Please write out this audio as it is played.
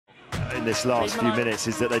in this last few minutes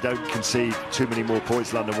is that they don't concede too many more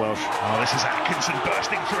points, London Welsh. Oh, this is Atkinson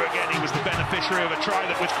bursting through again. He was the beneficiary of a try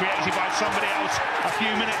that was created by somebody else a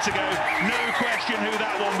few minutes ago. No question who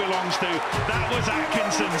that one belongs to. That was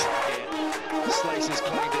Atkinson's. Slater's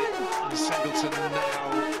claimed it, and Singleton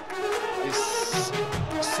now is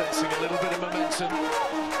sensing a little bit of momentum.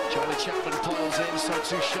 Charlie Chapman piles in, so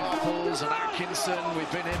too Sharples and Atkinson.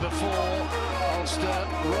 We've been here before. Ulster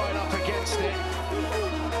right up against it.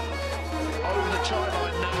 Over the try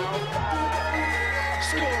line now.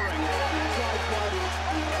 Scoring.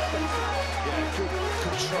 Yeah, good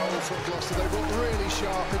control from Gloucester. They look really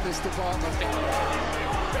sharp in this department.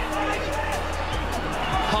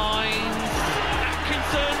 Hines,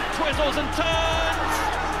 Atkinson, twizzles and turns.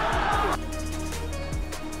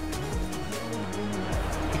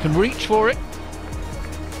 He can reach for it.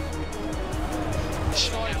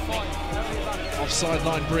 Offside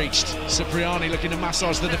line breached. Cipriani looking to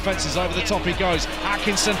massage the defences. Over the top he goes.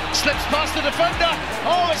 Atkinson slips past the defender.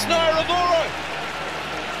 Oh, it's Noah Ravoro.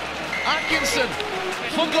 Atkinson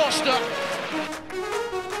for Gloucester.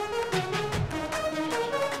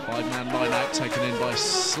 Five-man line out taken in by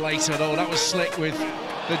Slater. Oh, that was slick with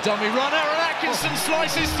the dummy runner, and Atkinson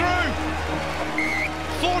slices through.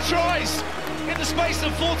 4 tries in the space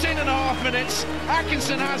of 14.5 minutes.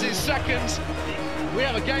 Atkinson has his second. We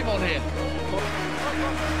have a game on here.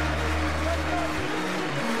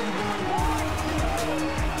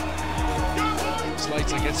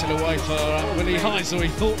 Slater gets it away for Willie Hines, so he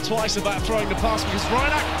thought twice about throwing the pass because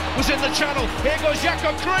Reinach was in the channel. Here goes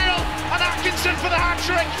Jakob Creel, and Atkinson for the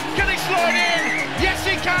hat-trick. Can he slide in? Yes,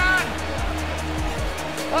 he can!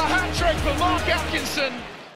 A hat-trick for Mark Atkinson.